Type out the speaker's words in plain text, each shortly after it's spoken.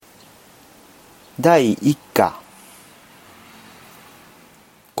第一か。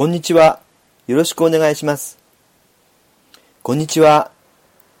こんにちは。よろしくお願いします。こんにちは。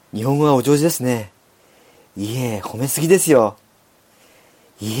日本語がお上手ですね。いえ、褒めすぎですよ。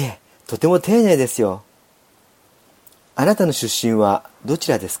いえ、とても丁寧ですよ。あなたの出身はど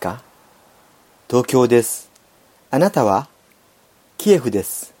ちらですか？東京です。あなたは？キエフで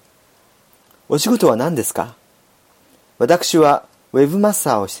す。お仕事は何ですか？私はウェブマス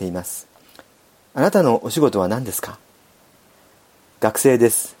ターをしています。あなたのお仕事は何ですか？学生で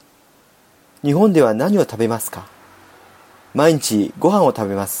す。日本では何を食べますか？毎日ご飯を食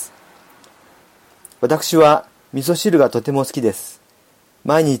べます。私は味噌汁がとても好きです。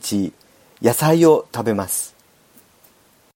毎日野菜を食べます。